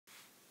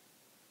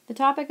The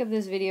topic of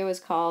this video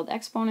is called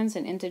Exponents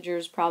and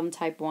Integers Problem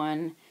Type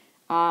 1.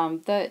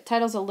 The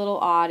title's a little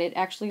odd. It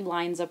actually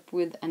lines up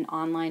with an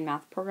online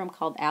math program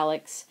called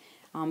Alex.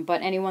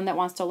 But anyone that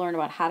wants to learn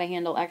about how to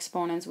handle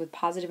exponents with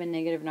positive and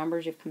negative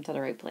numbers, you've come to the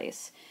right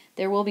place.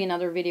 There will be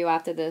another video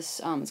after this.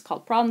 It's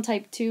called Problem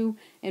Type 2,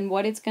 and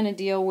what it's going to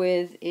deal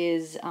with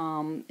is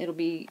it'll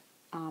be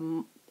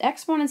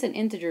exponents and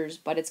integers,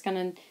 but it's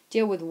going to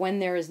deal with when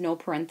there is no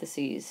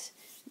parentheses.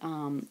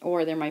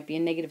 Or there might be a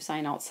negative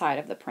sign outside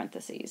of the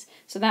parentheses.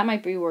 So that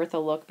might be worth a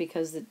look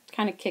because it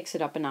kind of kicks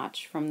it up a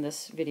notch from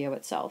this video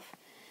itself.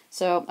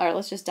 So, alright,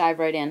 let's just dive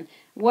right in.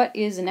 What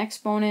is an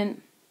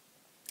exponent?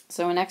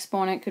 So an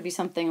exponent could be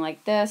something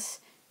like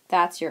this.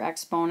 That's your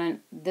exponent.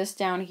 This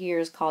down here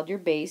is called your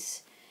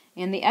base.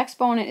 And the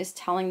exponent is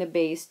telling the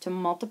base to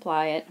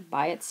multiply it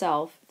by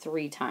itself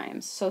 3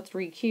 times. So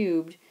 3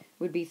 cubed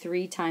would be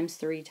 3 times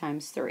 3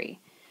 times 3.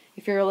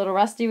 If you're a little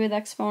rusty with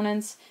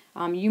exponents,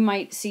 you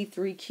might see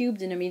 3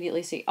 cubed and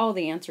immediately say, oh,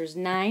 the answer is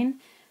 9.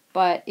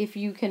 But if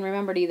you can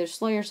remember to either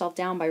slow yourself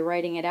down by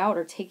writing it out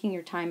or taking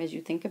your time as you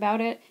think about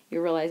it,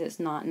 you realize it's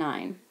not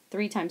 9.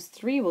 3 times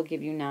 3 will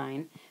give you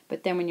 9,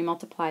 but then when you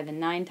multiply the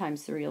 9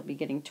 times 3, you'll be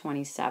getting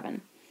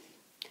 27.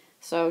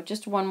 So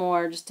just one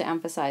more just to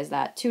emphasize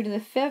that. 2 to the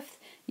 5th,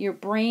 your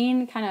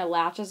brain kind of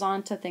latches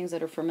on to things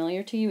that are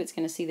familiar to you. It's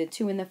going to see the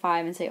 2 and the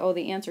 5 and say, oh,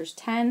 the answer is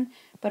 10.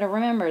 But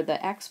remember,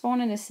 the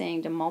exponent is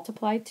saying to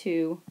multiply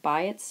 2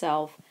 by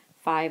itself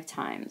 5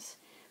 times.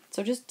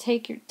 So just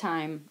take your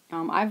time.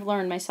 I've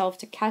learned myself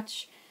to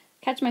catch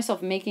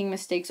myself making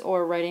mistakes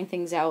or writing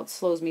things out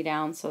slows me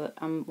down so that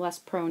I'm less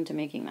prone to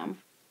making them.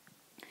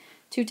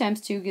 2 times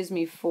 2 gives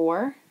me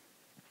 4.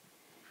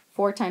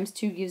 4 times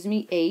 2 gives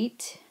me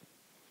 8.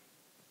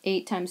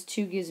 8 times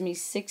 2 gives me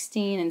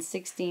 16, and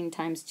 16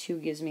 times 2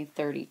 gives me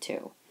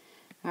 32.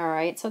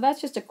 Alright, so that's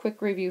just a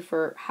quick review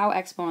for how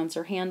exponents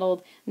are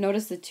handled.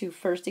 Notice the 2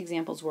 first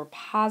examples were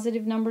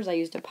positive numbers. I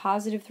used a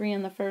positive 3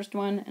 on the first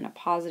one and a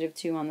positive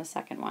 2 on the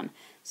second one.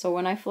 So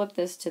when I flip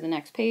this to the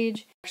next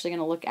page, I'm actually going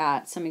to look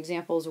at some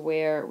examples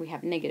where we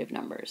have negative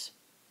numbers.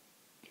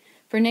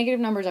 For negative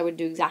numbers, I would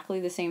do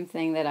exactly the same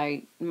thing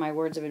that my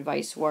words of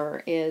advice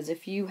were, is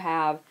if you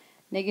have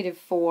negative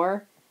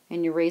 4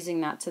 and you're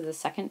raising that to the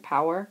second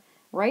power,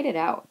 write it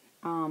out.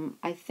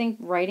 I think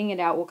writing it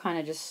out will kind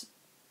of just,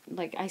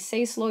 like I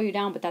say, slow you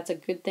down, but that's a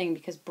good thing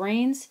because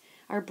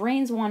our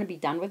brains want to be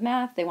done with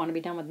math. They want to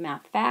be done with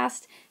math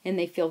fast, and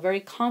they feel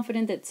very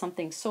confident that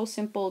something so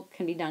simple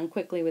can be done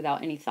quickly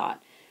without any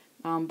thought.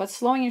 But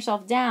slowing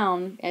yourself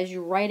down as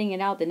you're writing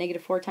it out, the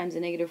negative 4 times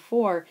the negative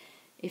 4,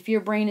 if your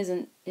brain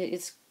isn't,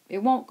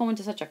 it won't go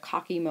into such a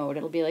cocky mode.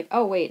 It'll be like,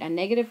 oh wait, a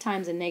negative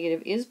times a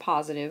negative is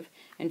positive,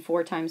 and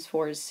 4 times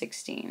 4 is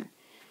 16.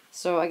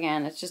 So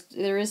again, it's just,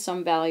 there is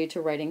some value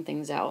to writing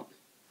things out.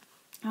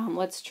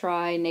 Let's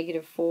try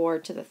negative 4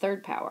 to the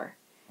third power.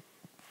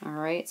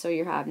 Alright, so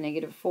you have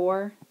negative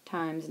 4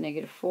 times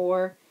negative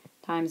 4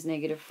 times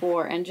negative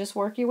 4, and just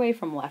work your way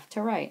from left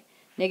to right.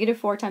 Negative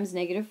 4 times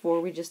negative 4,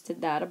 we just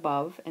did that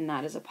above, and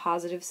that is a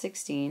positive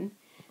 16.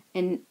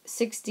 And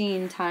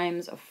 16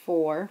 times a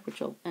 4, which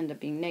will end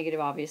up being negative,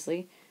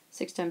 obviously.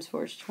 6 times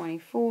 4 is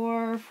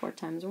 24, 4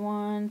 times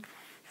 1.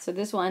 So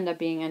this will end up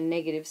being a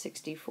negative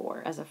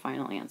 64 as a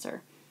final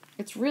answer.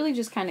 It's really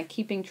just kind of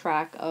keeping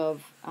track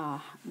of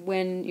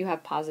when you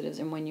have positives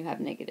and when you have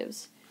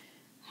negatives.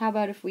 How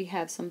about if we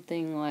have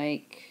something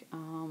like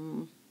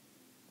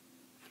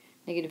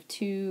negative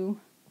 2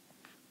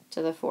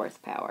 to the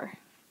fourth power?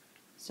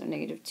 So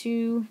negative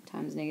 2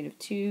 times negative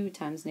 2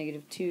 times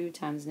negative 2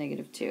 times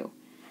negative 2.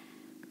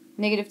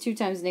 Negative 2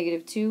 times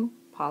negative 2,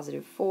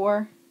 positive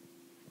 4.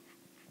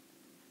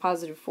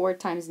 Positive 4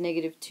 times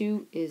negative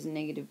 2 is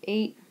negative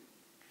 8.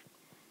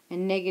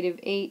 And negative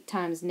 8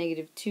 times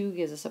negative 2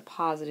 gives us a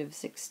positive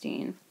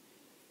 16.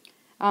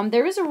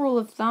 There is a rule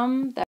of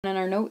thumb that in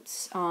our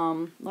notes,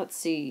 let's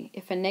see,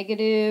 if a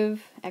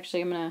negative,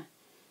 actually I'm going to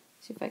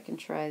see if I can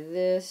try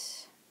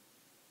this.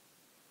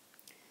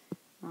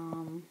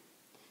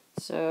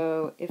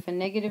 So if a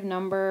negative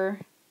number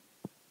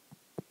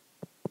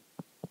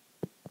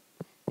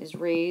is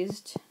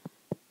raised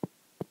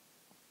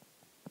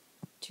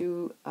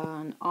to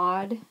an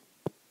odd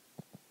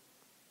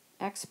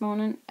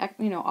exponent,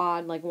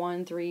 odd like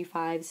 1, 3,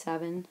 5,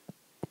 7,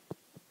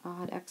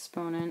 odd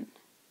exponent,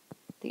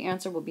 the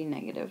answer will be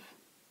negative.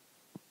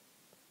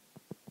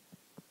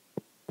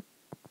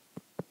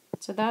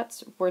 So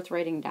that's worth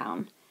writing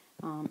down,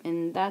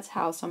 and that's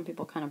how some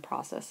people kind of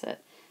process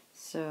it.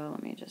 So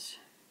let me just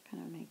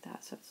kind of make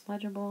that so it's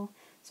legible.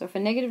 So if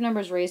a negative number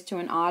is raised to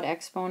an odd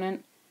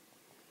exponent,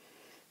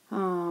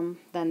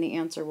 then the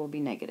answer will be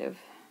negative.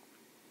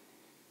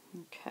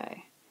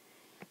 Okay.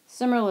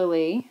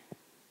 Similarly,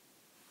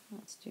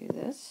 let's do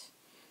this.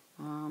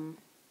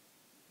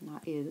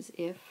 Not is,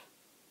 if.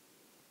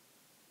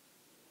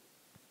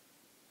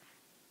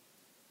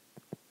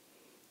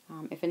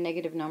 If a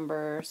negative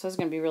number, so it's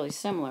going to be really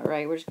similar,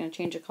 right? We're just going to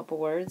change a couple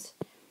words.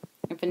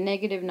 If a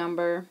negative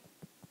number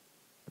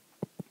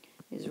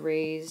is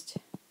raised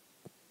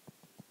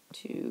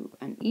to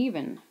an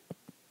even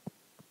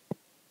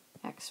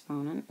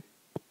exponent,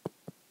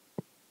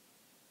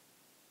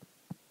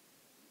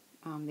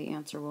 the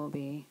answer will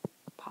be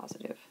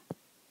positive.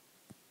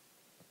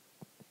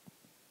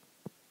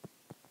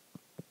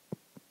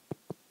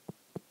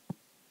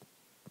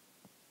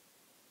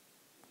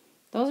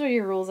 Those are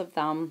your rules of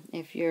thumb.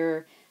 If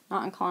you're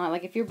not inclined,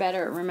 like if you're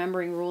better at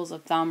remembering rules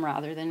of thumb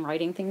rather than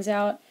writing things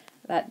out,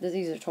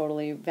 these are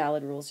totally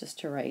valid rules just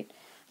to write.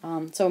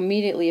 So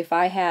immediately if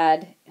I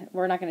had,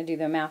 we're not going to do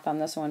the math on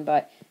this one,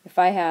 but if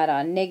I had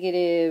a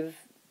negative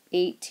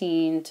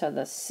 18 to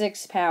the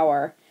 6th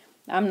power,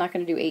 I'm not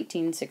going to do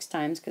 18 6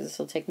 times because this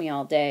will take me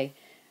all day,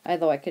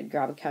 although I could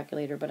grab a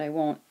calculator, but I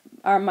won't.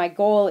 My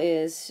goal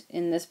is,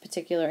 in this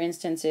particular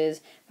instance, is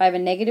if I have a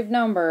negative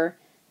number,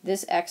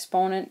 this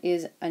exponent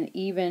is an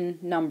even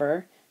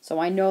number, so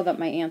I know that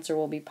my answer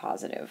will be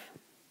positive.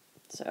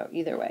 So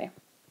either way.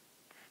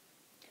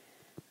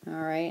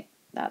 Alright,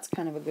 that's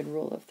kind of a good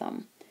rule of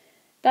thumb.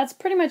 That's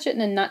pretty much it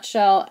in a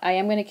nutshell. I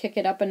am going to kick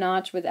it up a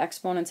notch with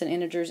exponents and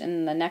integers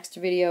in the next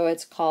video.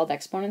 It's called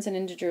Exponents and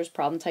Integers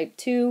Problem Type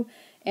 2.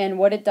 And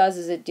what it does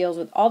is it deals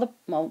with all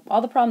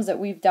the problems that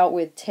we've dealt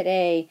with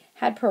today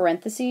had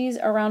parentheses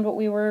around what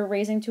we were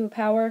raising to a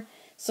power.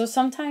 So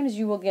sometimes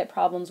you will get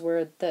problems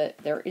where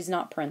there is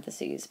not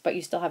parentheses, but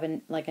you still have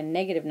like a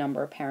negative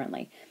number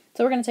apparently.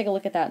 So we're going to take a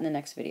look at that in the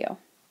next video.